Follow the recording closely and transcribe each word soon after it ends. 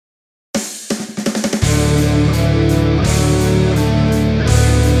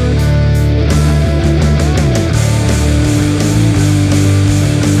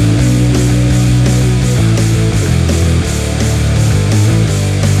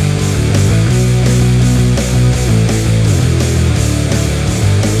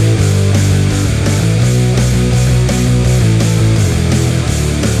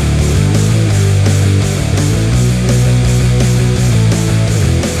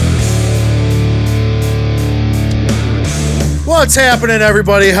What's happening,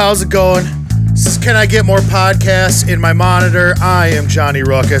 everybody? How's it going? This is Can I Get More Podcasts in my monitor. I am Johnny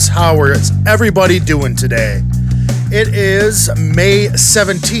Ruckus. How is everybody doing today? It is May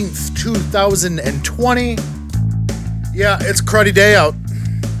 17th, 2020. Yeah, it's a cruddy day out.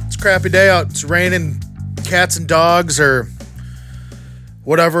 It's a crappy day out. It's raining cats and dogs or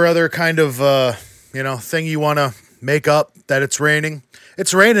whatever other kind of, thing you want to make up that it's raining.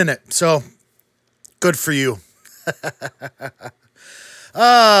 It's raining it, so good for you.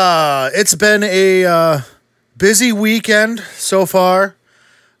 It's been a busy weekend so far.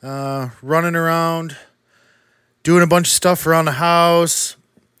 Running around, doing a bunch of stuff around the house.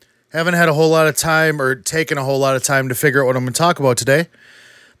 Haven't had a whole lot of time or taken a whole lot of time to figure out what I'm going to talk about today.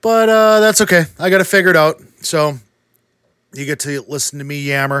 But that's okay. I got to figure it out. So you get to listen to me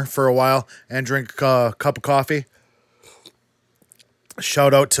yammer for a while and drink a cup of coffee.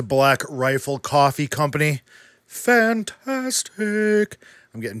 Shout out to Black Rifle Coffee Company. Fantastic.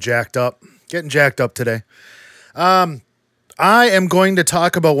 I'm getting jacked up. Today. I am going to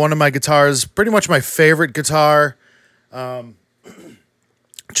talk about one of my guitars, pretty much my favorite guitar.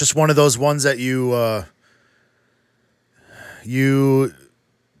 Just one of those ones that you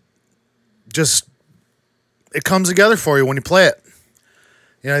just, it comes together for you when you play it.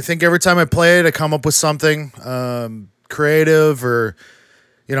 You know, I think every time I play it, I come up with something creative, or,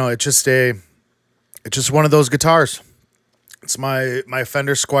 it's just one of those guitars. It's my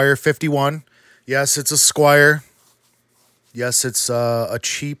Fender Squier 51. Yes, it's a Squier. Yes, it's a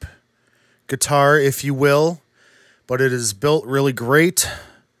cheap guitar, if you will, but it is built really great,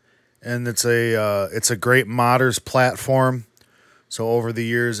 and it's a great modders platform. So over the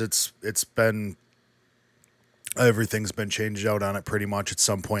years, everything's been changed out on it pretty much at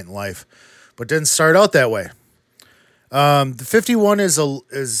some point in life, but didn't start out that way. The 51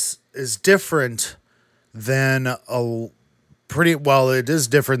 is different than it is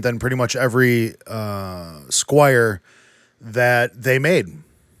different than pretty much every Squier that they made.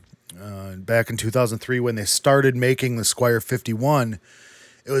 Back in 2003, when they started making the Squier 51,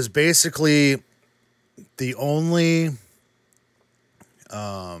 it was basically the only,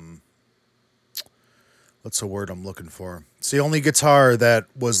 what's the word I'm looking for? It's the only guitar that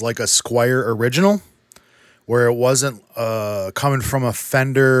was like a Squier original, where it wasn't coming from a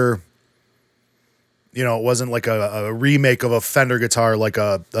Fender. It wasn't like a remake of a Fender guitar, like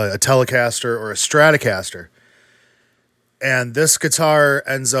a Telecaster or a Stratocaster. And this guitar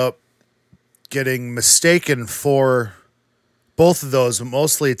ends up getting mistaken for both of those,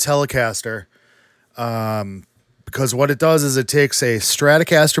 mostly Telecaster, because what it does is it takes a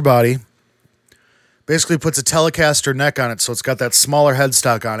Stratocaster body, basically puts a Telecaster neck on it, so it's got that smaller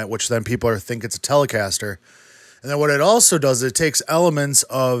headstock on it, which then people think it's a Telecaster. And then what it also does, it takes elements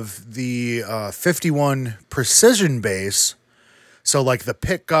of the 51 precision bass, so like the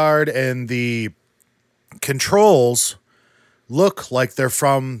pick guard and the controls look like they're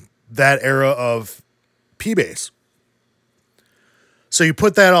from that era of P-bass. So you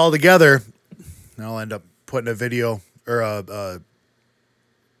put that all together, and I'll end up putting a video or a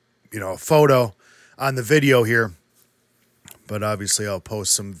photo on the video here, but obviously I'll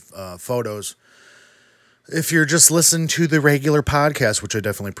post some photos if you're just listening to the regular podcast, which I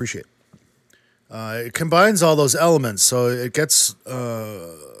definitely appreciate. It combines all those elements, so it gets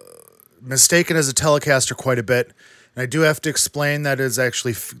mistaken as a Telecaster quite a bit. And I do have to explain that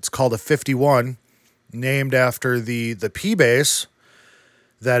it's called a 51, named after the P-bass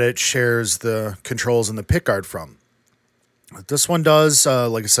that it shares the controls and the pickguard from. But this one does,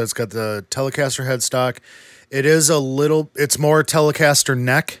 like I said, it's got the Telecaster headstock. It's more Telecaster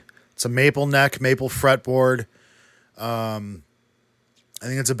neck. It's a maple neck, maple fretboard. I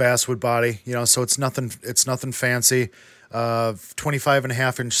think it's a basswood body, so it's nothing fancy.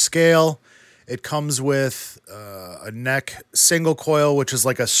 25.5-inch scale. It comes with a neck single coil, which is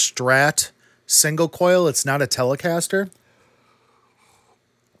like a Strat single coil. It's not a Telecaster.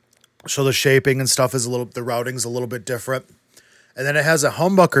 So the shaping and stuff the routing's a little bit different. And then it has a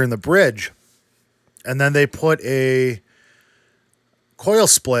humbucker in the bridge. And then they put a coil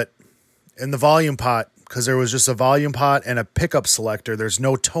split in the volume pot, because there was just a volume pot and a pickup selector. There's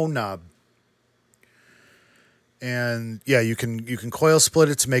no tone knob. And yeah, you can coil split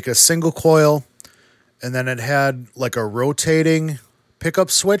it to make a single coil. And then it had like a rotating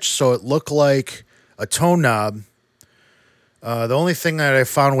pickup switch, so it looked like a tone knob. The only thing that I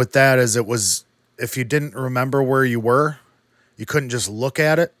found with that is if you didn't remember where you were, you couldn't just look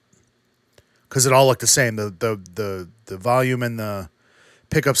at it, because it all looked the same. The volume and the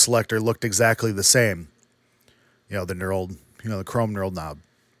pickup selector looked exactly the same. The chrome knurled knob.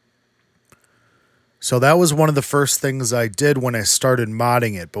 So that was one of the first things I did when I started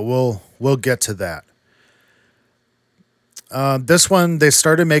modding it, but we'll get to that. This one, they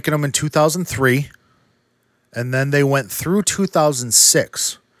started making them in 2003, and then they went through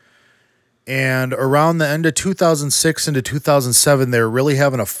 2006. And around the end of 2006 into 2007, they were really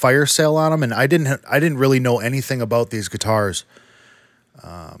having a fire sale on them, and I didn't really know anything about these guitars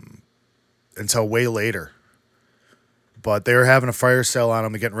until way later. But they were having a fire sale on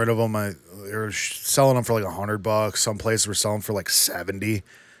them and getting rid of them. They were selling them for like $100. Some places were selling for like 70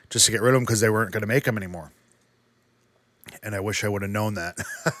 just to get rid of them because they weren't going to make them anymore. And I wish I would have known that.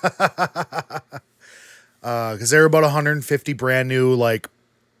 Because they were about 150 brand new, like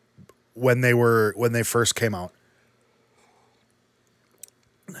when they first came out.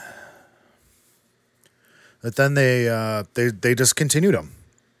 But then they discontinued them.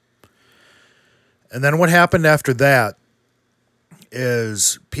 And then what happened after that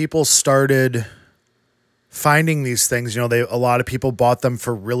is people started finding these things. You know, a lot of people bought them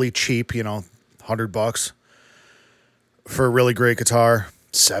for really cheap, you know, $100 for a really great guitar,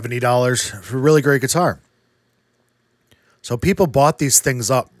 $70 for a really great guitar. So people bought these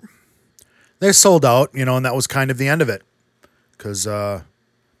things up. They sold out, you know, and that was kind of the end of it because, you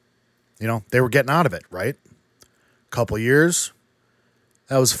know, they were getting out of it, right? A couple years.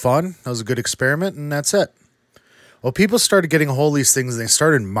 That was fun. That was a good experiment, and that's it. Well, people started getting a hold of these things, and they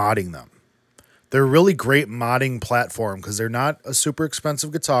started modding them. They're a really great modding platform because they're not a super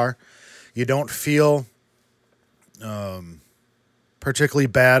expensive guitar. You don't feel particularly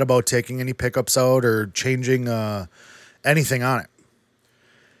bad about taking any pickups out or changing anything on it.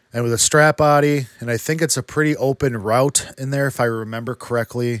 And with a strap body, and I think it's a pretty open route in there, if I remember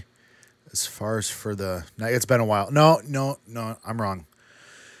correctly, as far as for the... It's been a while. No, I'm wrong.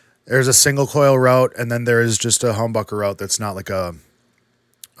 There's a single coil route, and then there is just a humbucker route that's not like a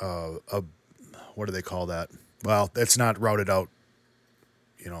what do they call that? Well, it's not routed out,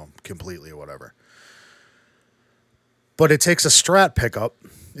 you know, completely or whatever. But it takes a Strat pickup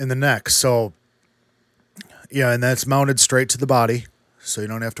in the neck, so yeah, and that's mounted straight to the body, so you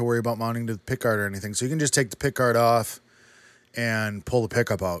don't have to worry about mounting to the pickguard or anything. So you can just take the pickguard off and pull the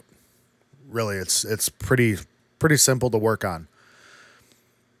pickup out. Really, it's pretty simple to work on.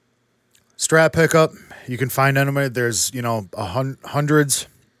 Strat pickup, you can find anywhere. There's, you know, hundreds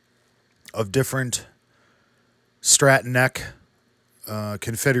of different Strat neck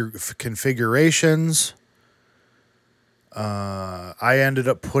configurations. I ended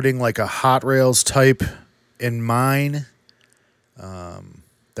up putting like a Hot Rails type in mine.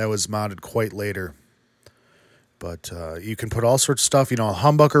 That was modded quite later. But you can put all sorts of stuff. You know, a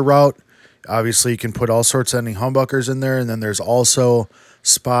humbucker route. Obviously, you can put all sorts of any humbuckers in there. And then there's also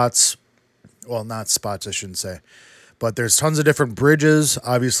spots. Well, not spots, I shouldn't say. But there's tons of different bridges.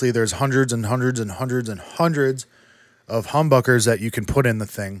 Obviously, there's hundreds and hundreds and hundreds and hundreds of humbuckers that you can put in the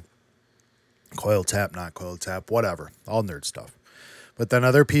thing. Coil tap, not coil tap, whatever. All nerd stuff. But then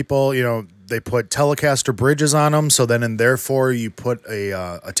other people, you know, they put Telecaster bridges on them. So then, and therefore, you put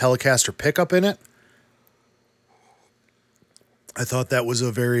a Telecaster pickup in it. I thought that was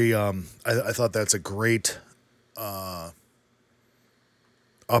a very, I thought that's a great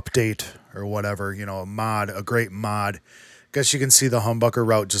update or whatever, you know, a great mod. Guess you can see the humbucker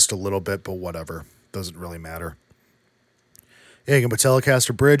route just a little bit, but whatever. Doesn't really matter. Yeah, you can put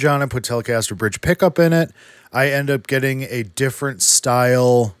Telecaster bridge on it, put Telecaster bridge pickup in it. I end up getting a different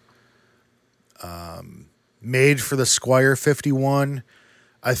style made for the Squier 51.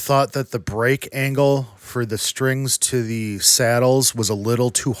 I thought that the break angle for the strings to the saddles was a little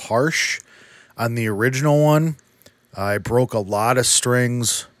too harsh on the original one. I broke a lot of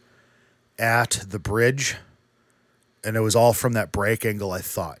strings at the bridge, and it was all from that break angle, I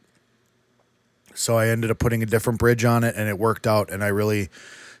thought. So I ended up putting a different bridge on it, and it worked out. And I really,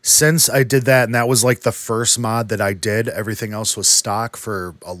 since I did that, and that was like the first mod that I did, everything else was stock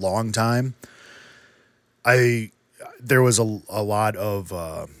for a long time. There was a lot of,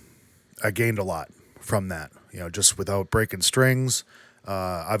 I gained a lot from that, you know, just without breaking strings.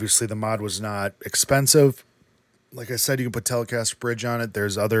 Obviously the mod was not expensive. Like I said, you can put Telecaster bridge on it.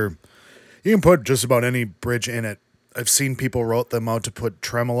 You can put just about any bridge in it. I've seen people wrote them out to put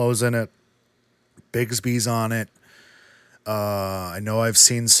tremolos in it, Bigsby's on it. I know I've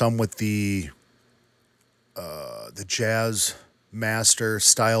seen some with the Jazz Master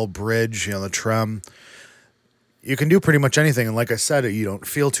style bridge, you know, the trem. You can do pretty much anything, and like I said, you don't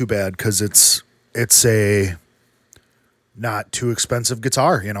feel too bad because it's a not too expensive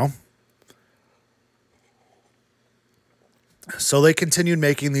guitar, you know. So they continued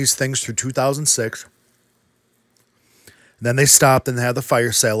making these things through 2006. Then they stopped and they had the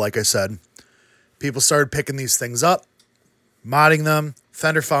fire sale, like I said. People started picking these things up, modding them.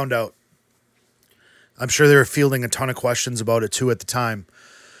 Fender found out. I'm sure they were fielding a ton of questions about it too at the time.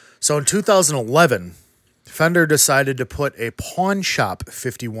 So in 2011, Fender decided to put a Pawn Shop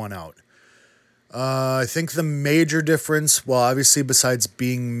 51 out. I think the major difference, well, obviously besides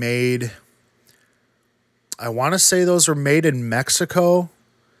being made, I want to say those were made in Mexico.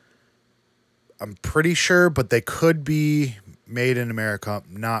 I'm pretty sure, but they could be made in America.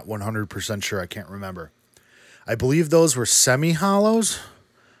 I'm not 100% sure. I can't remember. I believe those were semi-hollows.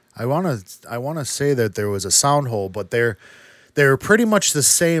 I want to say that there was a sound hole, but they're pretty much the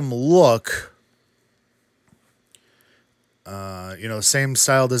same look. Same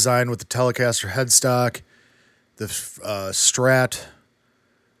style design with the Telecaster headstock, the Strat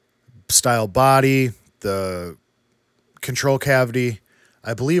style body, the control cavity.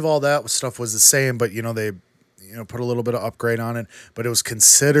 I believe all that stuff was the same, but they put a little bit of upgrade on it, but it was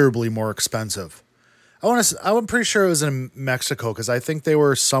considerably more expensive. I'm pretty sure it was in Mexico because I think they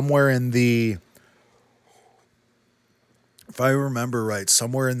were somewhere in the, if I remember right,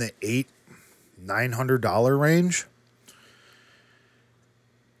 somewhere in the $900 range.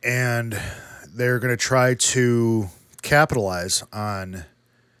 And they're going to try to capitalize on,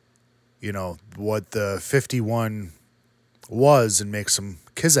 what the 51 was and make some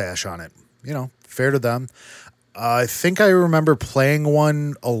kizash on it. Fair to them. I think I remember playing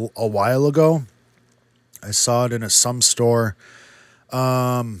one a while ago. I saw it in some store.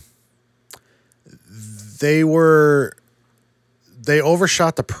 They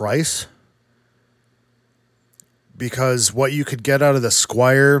overshot the price because what you could get out of the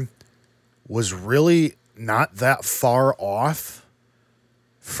Squier was really not that far off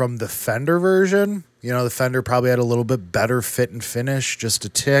from the Fender version. The Fender probably had a little bit better fit and finish, just a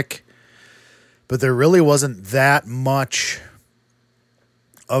tick. But there really wasn't that much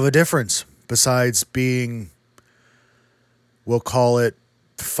of a difference besides being, we'll call it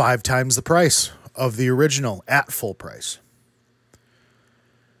 5 times the price of the original at full price.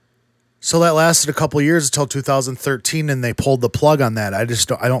 So that lasted a couple years until 2013, and they pulled the plug on that. I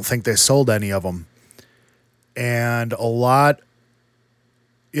don't think they sold any of them. And like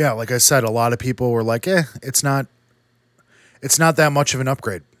I said, a lot of people were like, it's not that much of an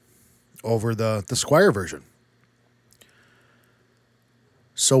upgrade over the Squier version.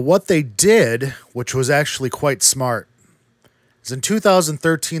 So what they did, which was actually quite smart, is in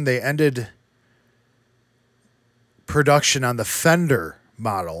 2013, they ended production on the Fender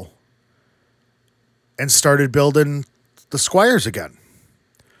model and started building the Squiers again.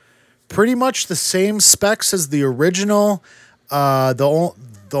 Pretty much the same specs as the original. The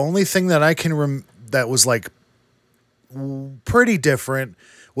only thing that I can that was like pretty different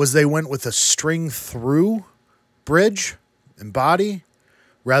was they went with a string through bridge and body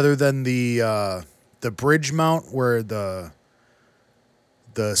rather than the bridge mount where the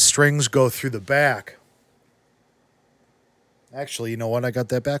strings go through the back. Actually, you know what? I got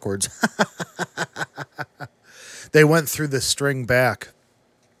that backwards. They went through the string back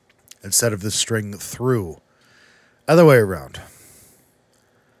instead of the string through. Other way around.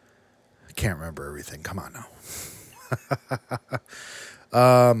 I can't remember everything. Come on now.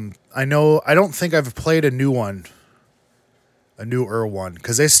 I don't think I've played a newer one,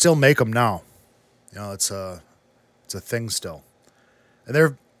 because they still make them now. It's a thing still.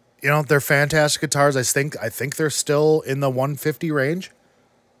 And they're fantastic guitars. I think they're still in the 150 range.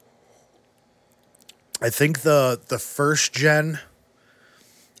 I think the first gen,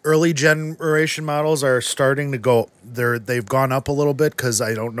 early generation models are starting to go. They've gone up a little bit because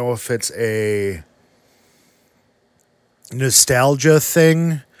I don't know if it's a nostalgia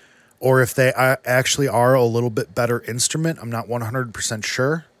thing or if they actually are a little bit better instrument. I'm not 100%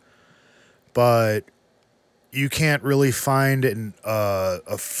 sure, but you can't really find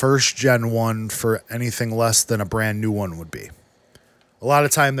a first gen one for anything less than a brand new one would be. A lot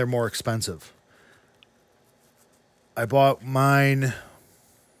of time they're more expensive. I bought mine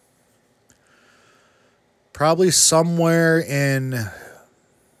probably somewhere in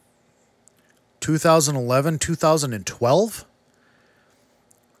 2011, 2012.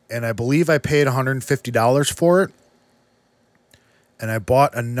 And I believe I paid $150 for it. And I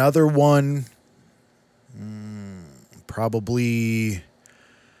bought another one probably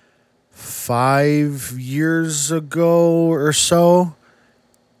 5 years ago or so.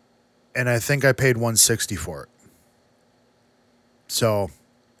 And I think I paid $160 for it. So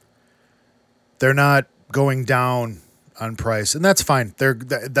they're not going down on price, and that's fine.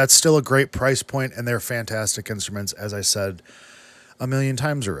 That's still a great price point, and they're fantastic instruments, as I said a million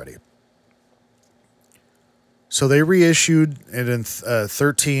times already. So they reissued it in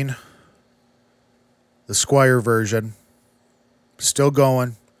 13, the Squier version. Still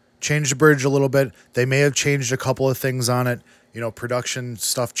going. Changed the bridge a little bit. They may have changed a couple of things on it. Production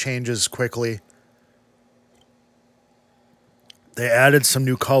stuff changes quickly. They added some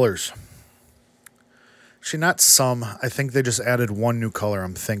new colors. Actually, not some. I think they just added one new color,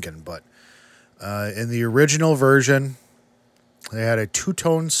 I'm thinking. But in the original version, they had a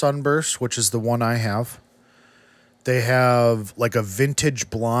two-tone sunburst, which is the one I have. They have like a vintage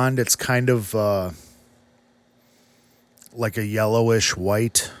blonde. It's kind of like a yellowish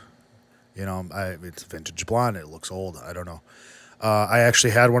white. It's vintage blonde. It looks old. I don't know. I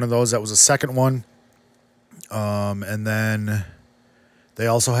actually had one of those. That was the second one. And then they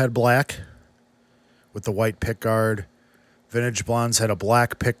also had black with the white pickguard. Vintage blondes had a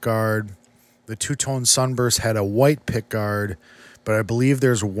black pickguard. The two-tone sunburst had a white pickguard. But I believe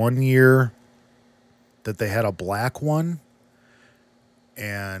there's 1 year that they had a black one.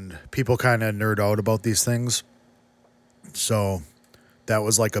 And people kind of nerd out about these things. So that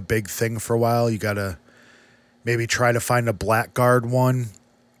was like a big thing for a while. You got to maybe try to find a black guard one.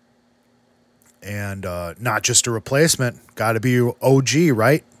 And not just a replacement. Got to be OG,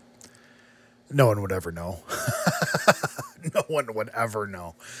 right? No one would ever know. No one would ever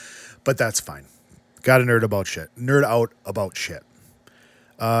know. But that's fine. Got to nerd out about shit.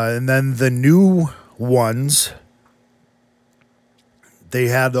 And then the new ones, they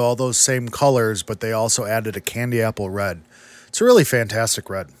had all those same colors, but they also added a candy apple red. It's a really fantastic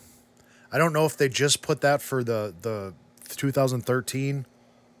red. I don't know if they just put that for the 2013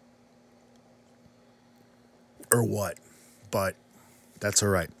 or what, but that's all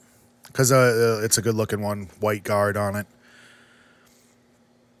right. Because it's a good-looking one, white guard on it.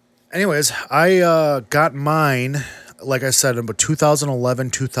 Anyways, I got mine, like I said, in about 2011,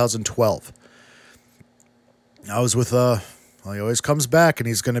 2012. I was with, he always comes back, and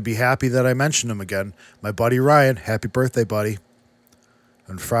he's going to be happy that I mentioned him again. My buddy Ryan. Happy birthday, buddy.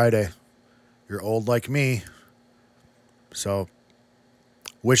 On Friday. You're old like me. So,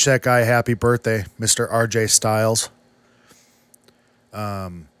 wish that guy happy birthday, Mr. RJ Styles.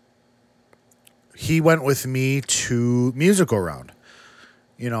 He went with me to Musical Round.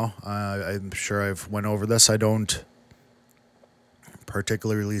 I'm sure I've went over this. I don't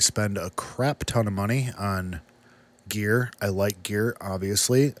particularly spend a crap ton of money on gear. I like gear,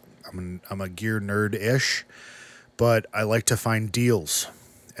 obviously. I'm a gear nerd-ish, but I like to find deals.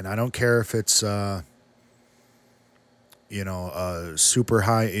 And I don't care if it's, super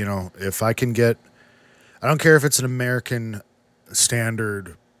high, if I can get, I don't care if it's an American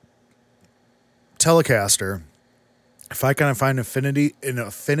standard Telecaster. If I can find an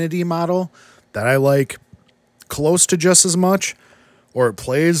affinity model that I like close to just as much, or it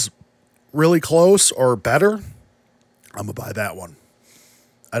plays really close or better, I'm going to buy that one.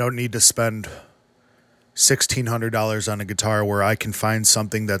 I don't need to spend $1,600 on a guitar where I can find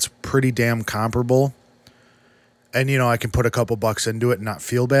something that's pretty damn comparable. And, I can put a couple bucks into it and not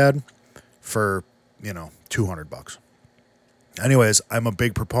feel bad for, $200. Anyways, I'm a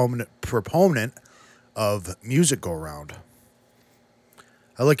big proponent of Music Go Round.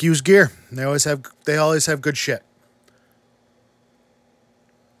 I like used gear. They always have good shit.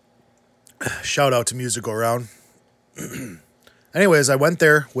 Shout out to Music Go Round. Anyways, I went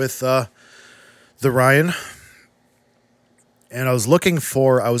there with the Ryan, and I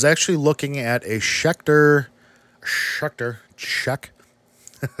was actually looking at a Schecter Schecter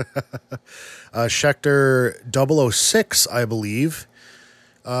 006, I believe.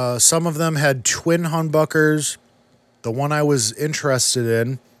 Some of them had twin humbuckers. The one I was interested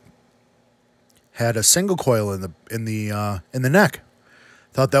in had a single coil in the neck.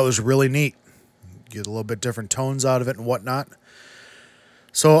 Thought that was really neat. Get a little bit different tones out of it and whatnot.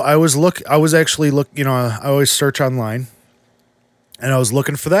 So I always search online, and I was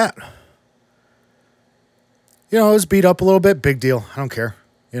looking for that. It was beat up a little bit. Big deal. I don't care.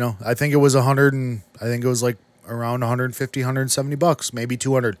 I think it was like around 150, 170 bucks, maybe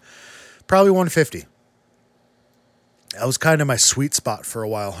 200, probably 150. That was kind of my sweet spot for a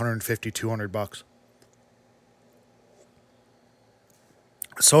while, 150, 200 bucks.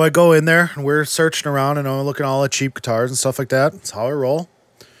 So I go in there, and we're searching around, and I'm looking at all the cheap guitars and stuff like that. That's how I roll.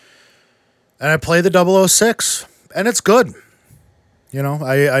 And I play the 006, and it's good.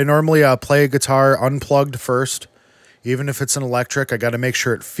 I normally play a guitar unplugged first. Even if it's an electric, I got to make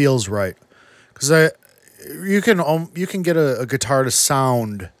sure it feels right. Because you can get a guitar to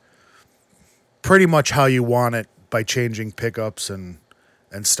sound pretty much how you want it by changing pickups and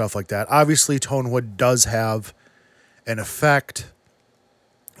stuff like that. Obviously, Tonewood does have an effect,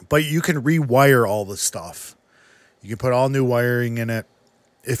 but you can rewire all the stuff. You can put all new wiring in it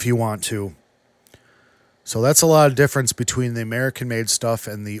if you want to. So that's a lot of difference between the American made stuff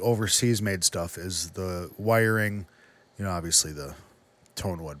and the overseas made stuff is the wiring, obviously the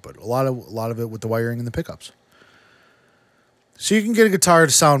tone wood, but a lot of it with the wiring and the pickups. So you can get a guitar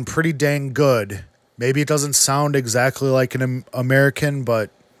to sound pretty dang good. Maybe it doesn't sound exactly like an American,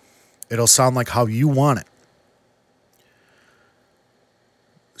 but it'll sound like how you want it.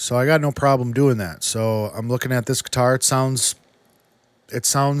 So I got no problem doing that. So I'm looking at this guitar. It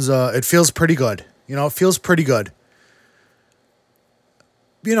feels pretty good. It feels pretty good.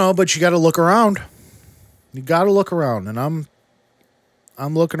 But you got to look around. You got to look around, and I'm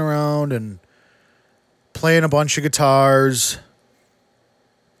looking around and playing a bunch of guitars.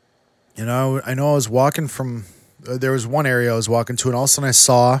 I know I was walking from. There was one area I was walking to, and all of a sudden I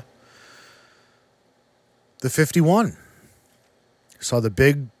saw the 51. Saw the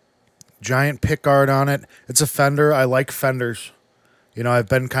big, giant pickguard on it. It's a Fender. I like Fenders. I've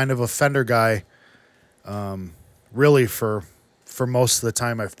been kind of a Fender guy, really for most of the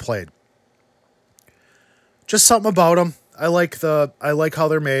time I've played. Just something about them. I like how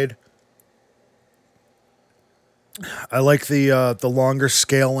they're made. I like the longer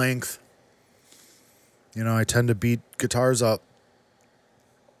scale length. I tend to beat guitars up.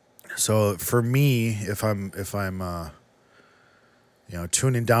 So for me, if I'm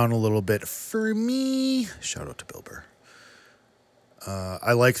tuning down a little bit, for me, shout out to Bill Burr.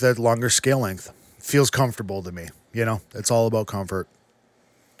 I like that longer scale length. Feels comfortable to me. It's all about comfort.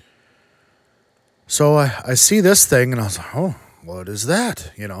 So I see this thing and I was like, oh, what is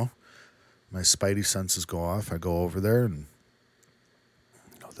that? My spidey senses go off. I go over there and,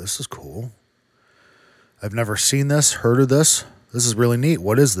 this is cool. I've never seen this, heard of this. This is really neat.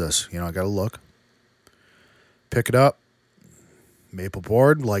 What is this? I got to look. Pick it up. Maple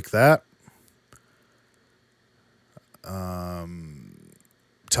board like that.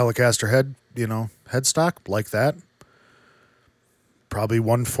 Telecaster head, headstock like that. Probably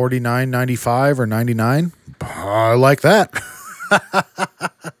 $149.95 or $99. I like that.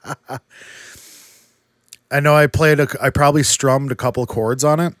 I know I probably strummed a couple of chords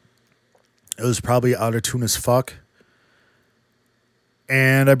on it. It was probably out of tune as fuck.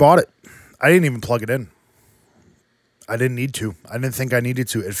 And I bought it. I didn't even plug it in. I didn't need to. I didn't think I needed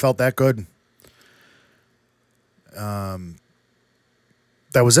to. It felt that good.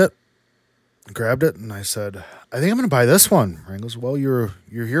 That was it. I grabbed it and I said, I think I'm going to buy this one. Ryan goes, well, you're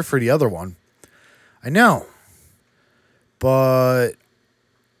here for the other one. I know. But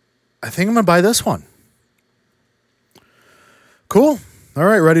I think I'm going to buy this one. Cool. All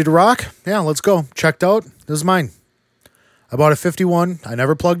right, ready to rock? Yeah, let's go. Checked out. This is mine. I bought a 51. I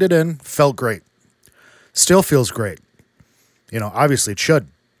never plugged it in. Felt great. Still feels great. Obviously it should.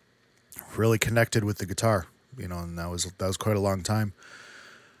 Really connected with the guitar. And that was quite a long time.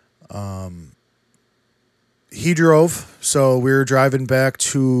 He drove, so we were driving back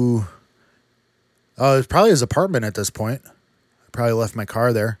to it was probably his apartment at this point. I probably left my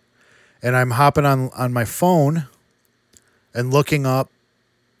car there. And I'm hopping on my phone and looking up,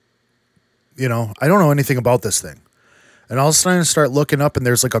 I don't know anything about this thing. And all of a sudden I start looking up and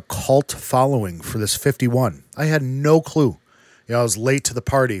there's like a cult following for this 51. I had no clue. I was late to the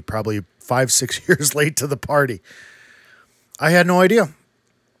party, probably 5-6 years late to the party. I had no idea.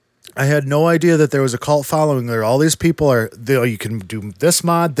 I had no idea that there was a cult following there. All these people you can do this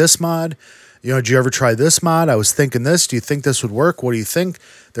mod. Did you ever try this mod? I was thinking this. Do you think this would work? What do you think?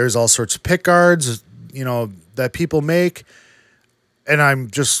 There's all sorts of pick guards, that people make. And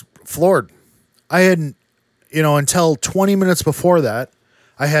I'm just floored. I hadn't, until 20 minutes before that,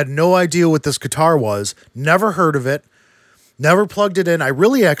 I had no idea what this guitar was. Never heard of it. Never plugged it in. I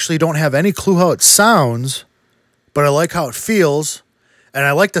really actually don't have any clue how it sounds, but I like how it feels. And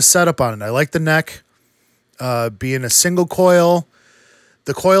I like the setup on it. I like the neck being a single coil.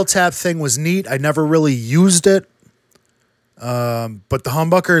 The coil tap thing was neat. I never really used it. But the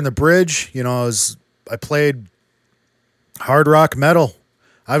humbucker and the bridge, I played hard rock metal.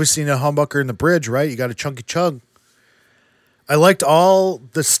 Obviously, you need a humbucker in the bridge, right? You got a chunky chug. I liked all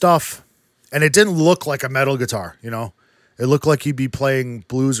the stuff. And it didn't look like a metal guitar, It looked like you'd be playing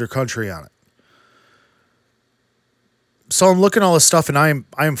blues or country on it. So I'm looking at all this stuff and I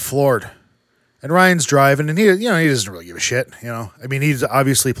am floored. And Ryan's driving and he doesn't really give a shit, I mean, he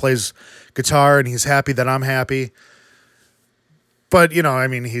obviously plays guitar and he's happy that I'm happy. But,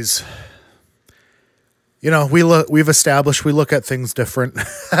 he's, we've established we look at things different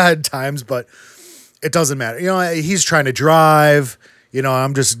at times, but it doesn't matter. He's trying to drive,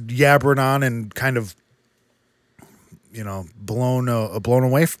 I'm just yabbering on and kind of, blown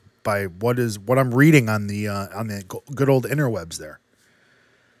away by what I'm reading on the good old interwebs there.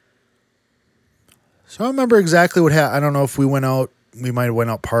 So I remember exactly what happened. I don't know if we went out. We might have went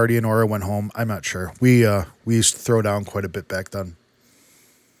out partying or I went home. I'm not sure. We used to throw down quite a bit back then.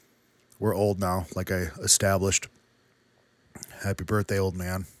 We're old now, like I established. Happy birthday, old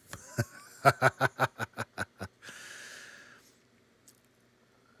man.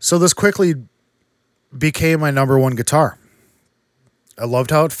 So this quickly became my number one guitar. I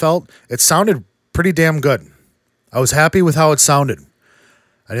loved how it felt. It sounded pretty damn good. I was happy with how it sounded.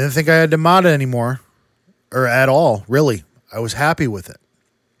 I didn't think I had to mod it anymore, or at all, really. I was happy with it.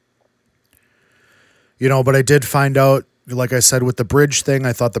 But I did find out, like I said, with the bridge thing,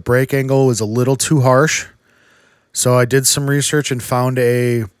 I thought the break angle was a little too harsh. So I did some research and found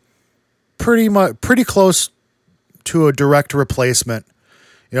a pretty close to a direct replacement.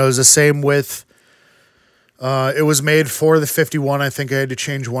 It was the same with, it was made for the 51. I think I had to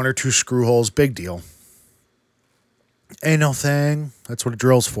change one or two screw holes. Big deal. Ain't no thing. That's what a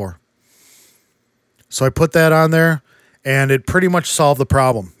drill's for. So I put that on there, and it pretty much solved the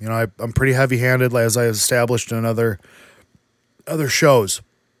problem. I'm pretty heavy-handed, as I established in other shows.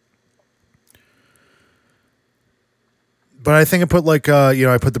 But I think I put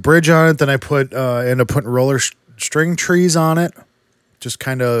I put the bridge on it, then I ended up putting roller string trees on it. Just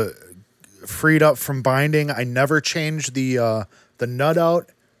kind of freed up from binding. I never changed the nut out.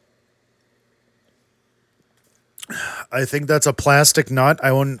 I think that's a plastic nut.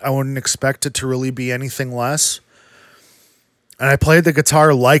 I wouldn't expect it to really be anything less. And I played the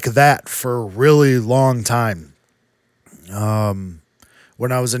guitar like that for a really long time.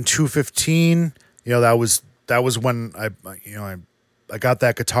 When I was in 215, that was when I got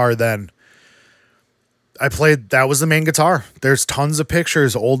that guitar then. That was the main guitar. There's tons of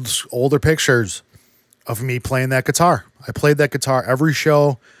pictures, older pictures of me playing that guitar. I played that guitar every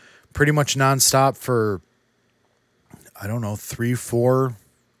show, pretty much nonstop for, I don't know, 3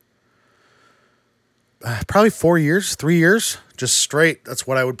 years, just straight. That's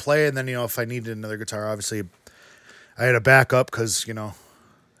what I would play. And then, if I needed another guitar, obviously I had a backup because,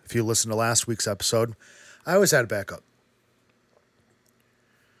 if you listen to last week's episode, I always had a backup.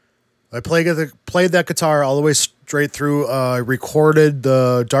 I played that guitar all the way straight through. I recorded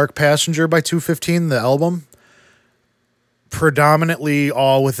the Dark Passenger by 215, the album, predominantly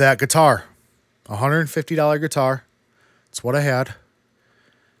all with that guitar. $150 guitar. That's what I had.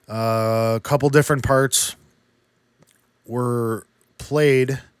 A couple different parts were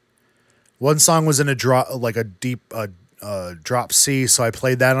played. One song was in a drop, like a deep drop C, so I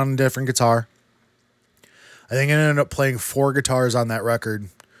played that on a different guitar. I think I ended up playing 4 guitars on that record.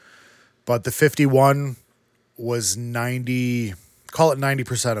 But the 51 was 90%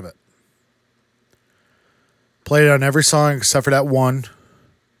 of it. Played it on every song except for that one.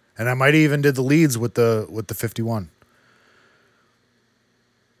 And I might even did the leads with the 51.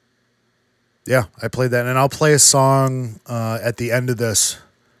 Yeah, I played that. And I'll play a song at the end of this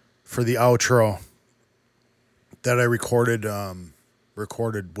for the outro that I recorded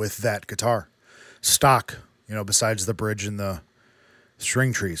with that guitar. Stock, besides the bridge and the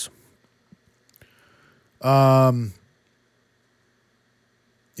string trees. Then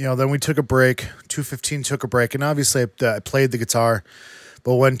we took a break. 215 took a break, and obviously I played the guitar.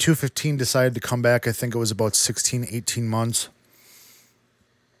 But when 215 decided to come back, I think it was about 16, 18 months,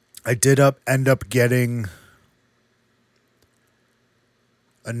 I did end up getting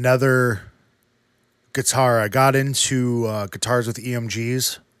another guitar. I got into guitars with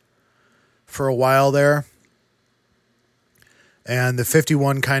EMGs for a while there. And the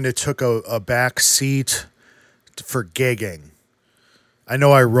 51 kind of took a back seat for gigging. I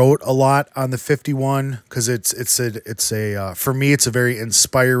know I wrote a lot on the 51 because it's a for me it's a very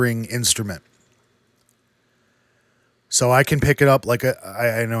inspiring instrument. So I can pick it up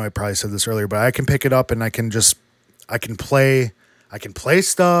I know I probably said this earlier, but I can pick it up and I can play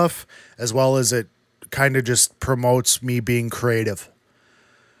stuff as well as it kind of just promotes me being creative.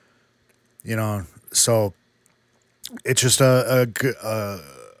 So it's just a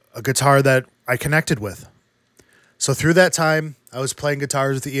guitar that I connected with. So through that time, I was playing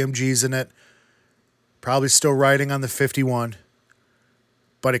guitars with the EMGs in it, probably still riding on the 51,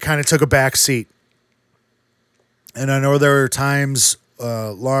 but it kind of took a back seat. And I know there were times,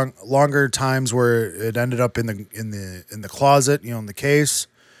 longer times where it ended up in the closet, in the case.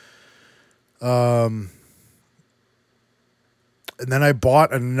 And then I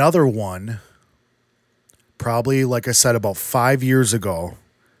bought another one, probably, like I said, about 5 years ago,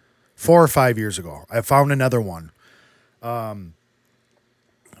 4 or 5 years ago. I found another one.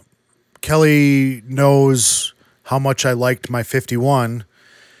 Kelly knows how much I liked my 51,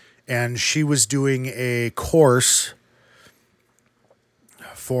 and she was doing a course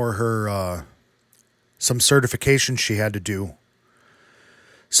for her some certification she had to do.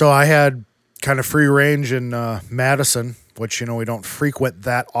 So I had kind of free range in Madison, which, we don't frequent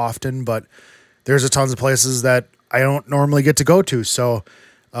that often, but there's a tons of places that I don't normally get to go to. So,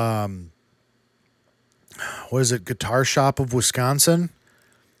 what is it? Guitar Shop of Wisconsin.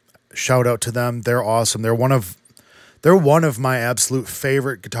 Shout out to them. They're awesome. They're one of my absolute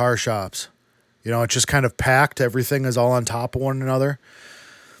favorite guitar shops. It's just kind of packed. Everything is all on top of one another.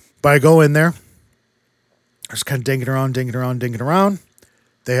 But I go in there, just kind of dinking around.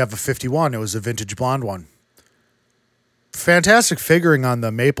 They have a 51. It was a vintage blonde one. Fantastic figuring on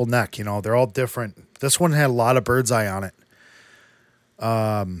the maple neck. They're all different. This one had a lot of bird's eye on it.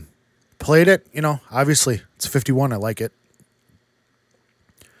 Played it, obviously it's a 51. I like it.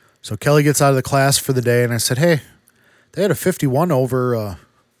 So Kelly gets out of the class for the day, and I said, hey, they had a 51 over,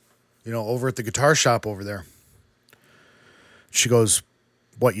 over at the guitar shop over there. She goes,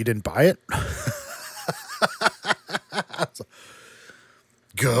 what, you didn't buy it?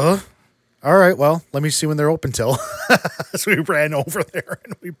 Guh. All right, well, let me see when they're open till. So we ran over there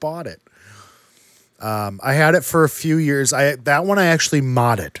and we bought it. I had it for a few years. That one I actually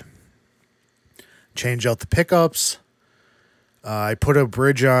modded. Changed out the pickups. I put a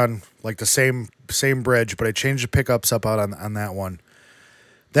bridge on, like the same bridge, but I changed the pickups up out on that one.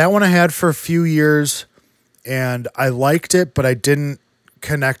 That one I had for a few years, and I liked it, but I didn't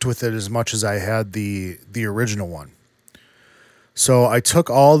connect with it as much as I had the original one. So I took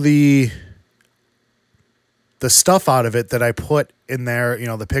all the stuff out of it that I put in there,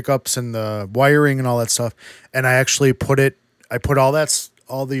 the pickups and the wiring and all that stuff, and I actually put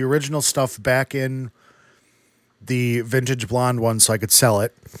all the original stuff back in the vintage blonde one so I could sell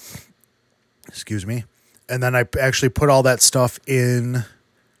it. Excuse me. And then I actually put all that stuff in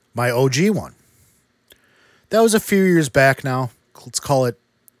my OG one. That was a few years back now. Let's call it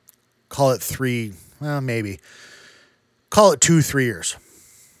 3, well, maybe. Call it 2-3 years.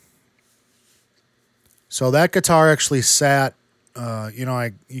 So that guitar actually sat,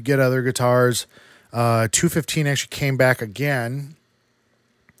 you get other guitars. 215 actually came back again.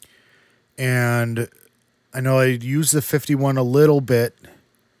 And I know I used the 51 a little bit.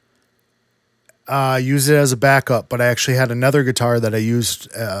 Used it as a backup, but I actually had another guitar that I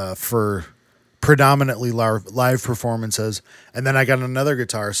used for predominantly live performances. And then I got another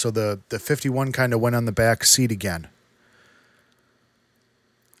guitar, so the 51 kind of went on the back seat again.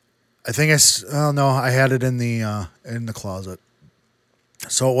 I think I had it in the closet.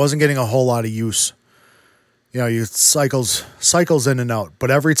 So it wasn't getting a whole lot of use. You cycles in and out. But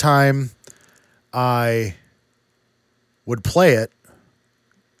every time I would play it,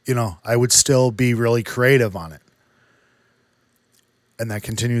 I would still be really creative on it. And that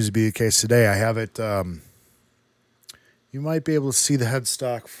continues to be the case today. I have it, you might be able to see the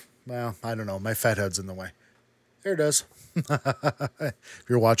headstock. Well, I don't know. My fat head's in the way. There it is. If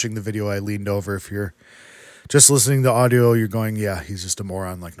you're watching the video, I leaned over. If you're just listening to audio, you're going, yeah, he's just a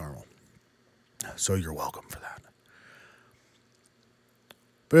moron like normal. So you're welcome for that.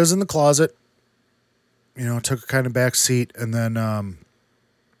 But it was in the closet. Took a kind of back seat, and then,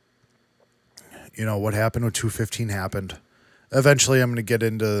 what happened with 215 happened. Eventually, I'm going to get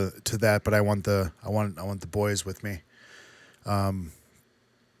into that, but I want the boys with me.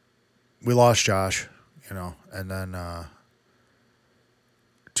 We lost Josh, and then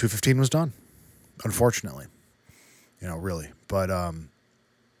 215 was done, unfortunately. Really, but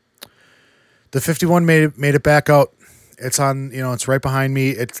the 51 made it back out. It's on, it's right behind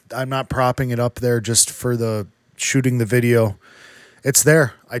me. I'm not propping it up there just for the shooting the video. It's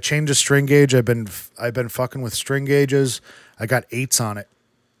there. I changed a string gauge. I've been fucking with string gauges. I got 8s on it.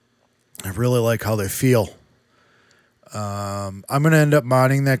 I really like how they feel. I'm going to end up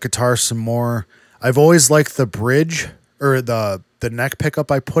modding that guitar some more. I've always liked the bridge or the neck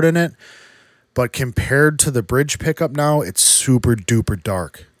pickup I put in it, but compared to the bridge pickup now, it's super duper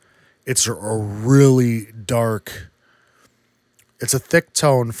dark. It's a really dark. It's a thick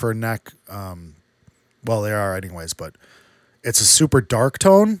tone for a neck. Well, they are anyways, but it's a super dark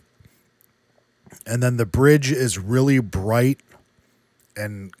tone. And then the bridge is really bright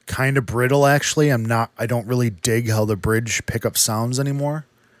and kind of brittle, actually. I don't really dig how the bridge pickup sounds anymore.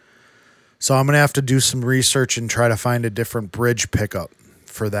 So I'm going to have to do some research and try to find a different bridge pickup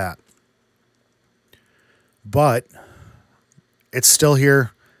for that. But it's still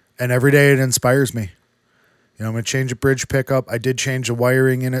here, and every day it inspires me. I'm going to change a bridge pickup. I did change the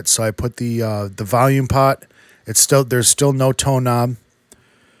wiring in it, so I put the volume pot. There's still no tone knob.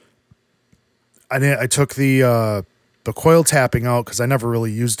 I took the coil tapping out because I never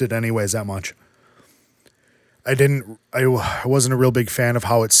really used it anyways that much. I wasn't a real big fan of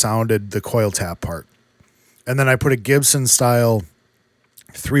how it sounded, the coil tap part. And then I put a Gibson style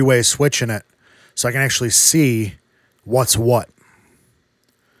 3-way switch in it so I can actually see what's what.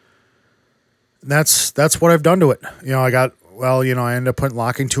 And that's what I've done to it. I ended up putting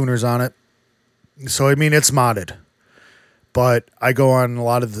locking tuners on it. So, I mean, it's modded. But I go on a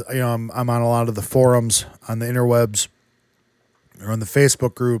lot of I'm on a lot of the forums on the interwebs or on the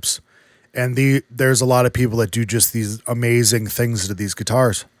Facebook groups, and there's a lot of people that do just these amazing things to these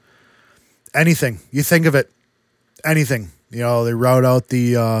guitars. Anything you think of it, anything. They route out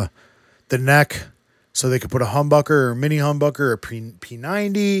the neck so they could put a humbucker or mini humbucker or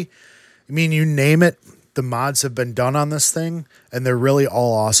P90. I mean, you name it. The mods have been done on this thing, and they're really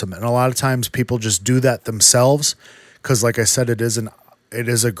all awesome. And a lot of times people just do that themselves because, like I said, it is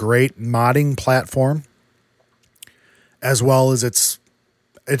a great modding platform, as well as it's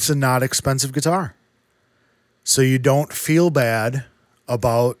a not expensive guitar. So you don't feel bad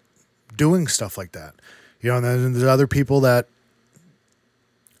about doing stuff like that. And then there's other people that,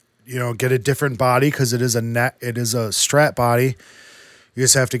 get a different body because it is a Strat body. You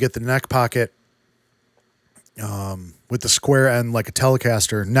just have to get the neck pocket with the square end like a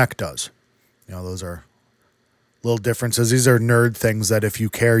Telecaster neck does. Those are little differences. These are nerd things that if you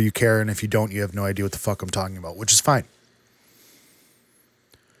care, you care. And if you don't, you have no idea what the fuck I'm talking about, which is fine.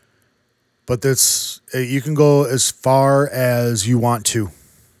 But you can go as far as you want to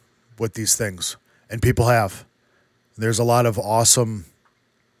with these things. And people have. There's a lot of awesome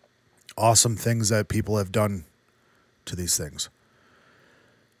things that people have done to these things.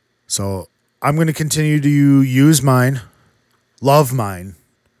 So I'm going to continue to use mine, love mine.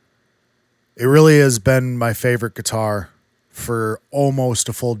 It really has been my favorite guitar for almost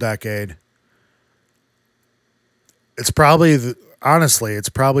a full decade. It's probably the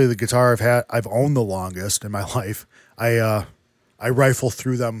guitar I've owned the longest in my life. I rifle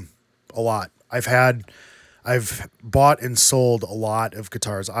through them a lot. I've bought and sold a lot of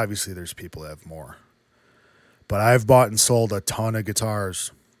guitars. Obviously, there's people that have more. But I've bought and sold a ton of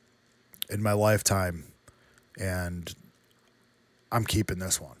guitars in my lifetime, and I'm keeping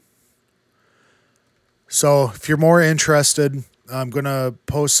this one. So if you're more interested, I'm going to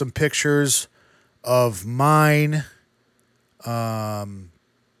post some pictures of mine. I'm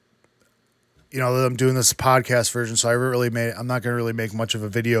doing this podcast version, so I'm not going to really make much of a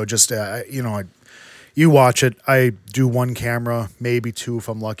video. Just, you watch it. I do one camera, maybe two if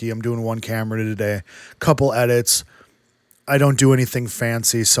I'm lucky. I'm doing one camera today, couple edits. I don't do anything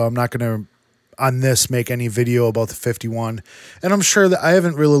fancy, so I'm not going to, on this, make any video about the 51. And I'm sure that I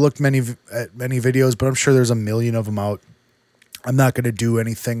haven't really looked at many videos, but I'm sure there's a million of them out. I'm not going to do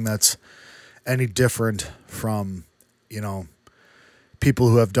anything that's any different from, people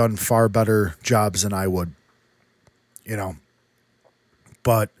who have done far better jobs than I would,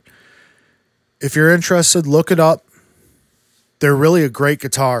 But if you're interested, look it up. They're really a great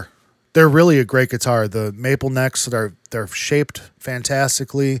guitar. The maple necks, they're shaped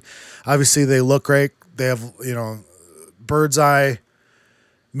fantastically. Obviously, they look great. They have, bird's eye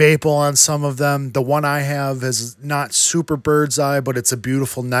maple on some of them. The one I have is not super bird's eye, but it's a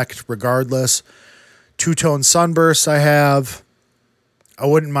beautiful neck regardless. Two-tone sunburst I have. I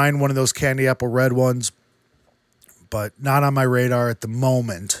wouldn't mind one of those candy apple red ones, but not on my radar at the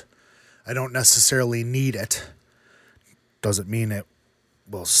moment. I don't necessarily need it. Doesn't mean it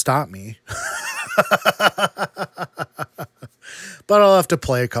will stop me. But I'll have to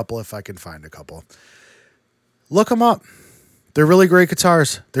play a couple if I can find a couple. Look them up. They're really great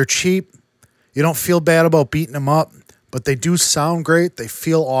guitars. They're cheap. You don't feel bad about beating them up, but they do sound great. They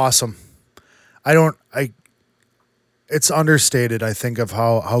feel awesome. It's understated, I think, of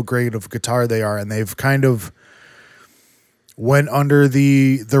how great of a guitar they are, and they've kind of went under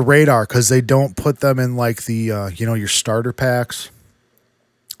the radar because they don't put them in like the your starter packs,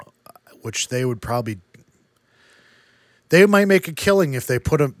 which they might make a killing if they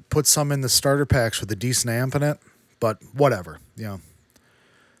put some in the starter packs with a decent amp in it, but whatever,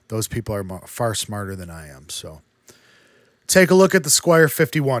 those people are far smarter than I am. So take a look at the Squier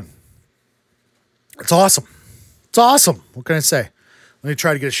 51. It's awesome. It's awesome. What can I say? Let me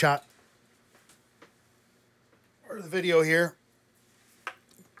try to get a shot of the video here.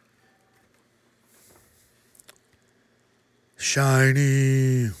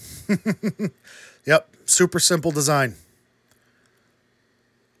 Shiny. Yep. Super simple design.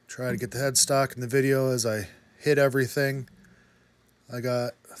 Try to get the headstock in the video as I hit everything. I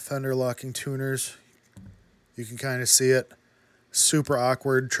got Fender locking tuners. You can kind of see it. Super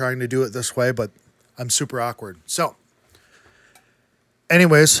awkward trying to do it this way, but I'm super awkward. So,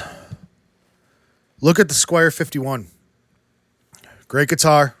 anyways, look at the Squier 51. Great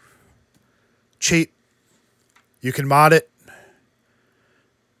guitar. Cheap. You can mod it.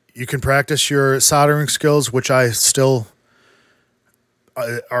 You can practice your soldering skills, which I still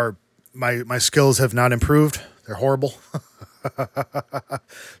are. My skills have not improved. They're horrible.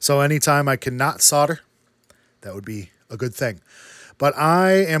 So anytime I cannot solder, that would be a good thing. But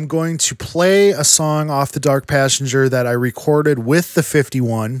I am going to play a song off the Dark Passenger that I recorded with the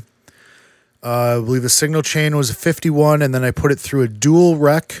 51. I believe the signal chain was a 51, and then I put it through a dual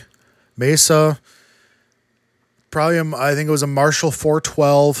rec Mesa. Probably, I think it was a Marshall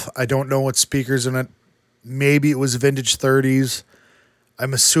 412. I don't know what speakers in it. Maybe it was vintage 30s.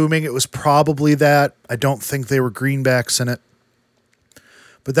 I'm assuming it was probably that. I don't think they were greenbacks in it.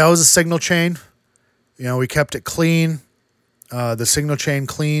 But that was a signal chain. You know, we kept it clean. The signal chain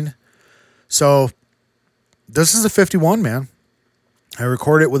clean. So this is a 51, man. I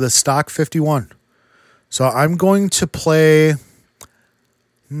record it with a stock 51. So I'm going to play.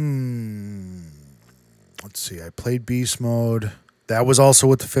 Let's see. I played beast mode. That was also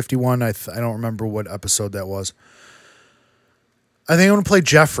with the 51. I don't remember what episode that was. I think I'm going to play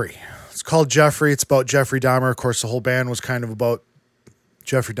Jeffrey. It's called Jeffrey. It's about Jeffrey Dahmer. Of course, the whole band was kind of about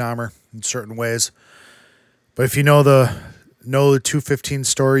Jeffrey Dahmer in certain ways. But if you know the 215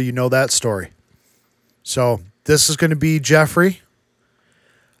 story, you know that story. So this is going to be Jeffrey.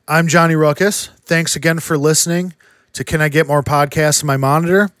 I'm Johnny Ruckus. Thanks again for listening to Can I Get More Podcasts on my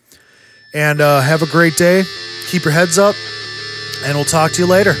monitor. And have a great day. Keep your heads up. And we'll talk to you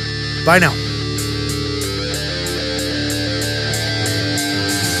later. Bye now.